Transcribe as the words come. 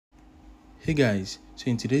Hey guys, so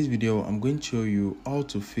in today's video I'm going to show you how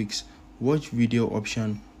to fix watch video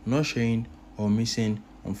option not showing or missing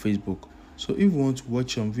on Facebook. So if you want to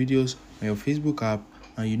watch some videos on your Facebook app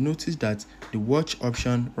and you notice that the watch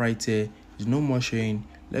option right here is no more showing,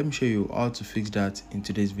 let me show you how to fix that in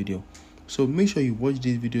today's video. So make sure you watch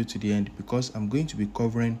this video to the end because I'm going to be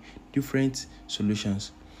covering different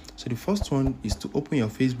solutions. So the first one is to open your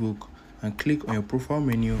Facebook and click on your profile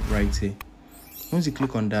menu right here. Once you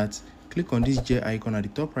click on that, click on this J icon at the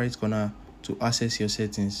top right corner to access your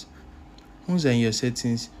settings. Once you're in your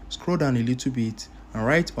settings, scroll down a little bit and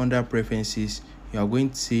right under preferences, you are going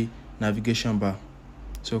to see navigation bar.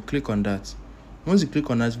 So click on that. Once you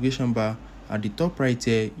click on navigation bar, at the top right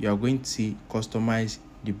here, you are going to see customize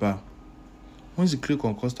the bar. Once you click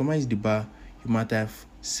on customize the bar, you might have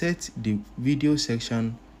set the video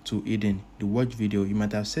section to hidden. The watch video, you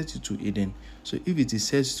might have set it to hidden. So if it is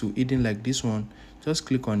set to hidden like this one, just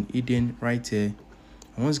click on hidden right here,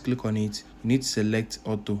 and once you click on it, you need to select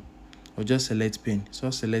auto or just select pin.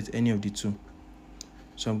 So select any of the two.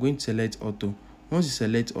 So I'm going to select auto. Once you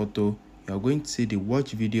select auto, you are going to see the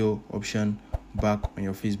watch video option back on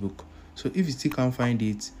your Facebook. So if you still can't find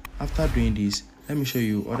it after doing this, let me show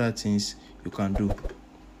you other things you can do.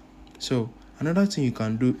 So another thing you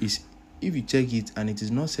can do is, if you check it and it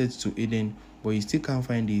is not set to hidden but you still can't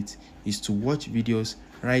find it, is to watch videos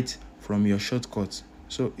right from your shortcut.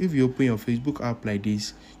 So if you open your Facebook app like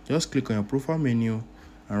this, just click on your profile menu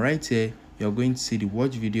and right here you're going to see the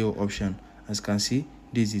watch video option. As you can see,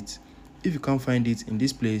 this is it. If you can't find it in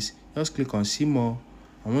this place, just click on see more,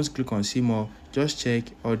 and once you click on see more, just check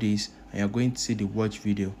all this and you're going to see the watch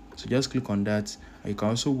video. So just click on that, and you can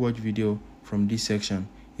also watch video from this section.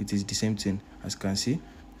 It is the same thing, as you can see.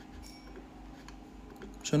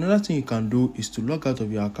 So another thing you can do is to log out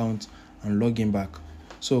of your account and log in back.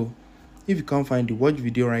 So if you can't find the watch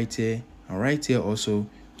video right here and right here also,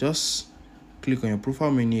 just click on your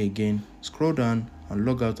profile menu again, scroll down and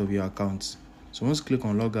log out of your account. So once you click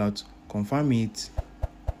on log out, confirm it,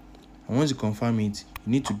 and once you confirm it,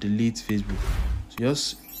 you need to delete Facebook. So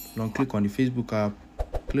just long click on the Facebook app,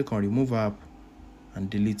 click on remove app and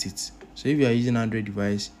delete it. So if you are using Android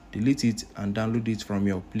device, delete it and download it from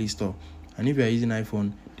your Play Store. And if you are using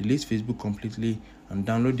iPhone, delete Facebook completely and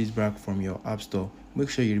download this back from your App Store. Make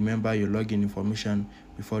sure you remember your login information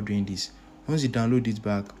before doing this. Once you download it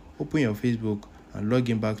back, open your Facebook and log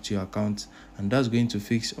in back to your account, and that's going to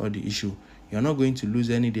fix all the issue. You're not going to lose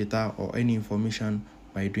any data or any information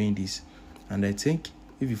by doing this. And I think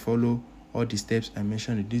if you follow all the steps I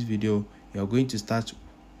mentioned in this video, you are going to start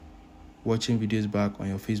watching videos back on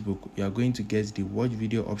your Facebook. You are going to get the watch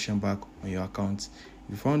video option back on your account.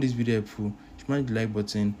 If you found this video helpful, smash the like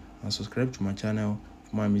button and subscribe to my channel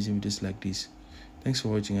for more amazing videos like this. Thanks for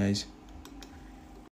watching, guys.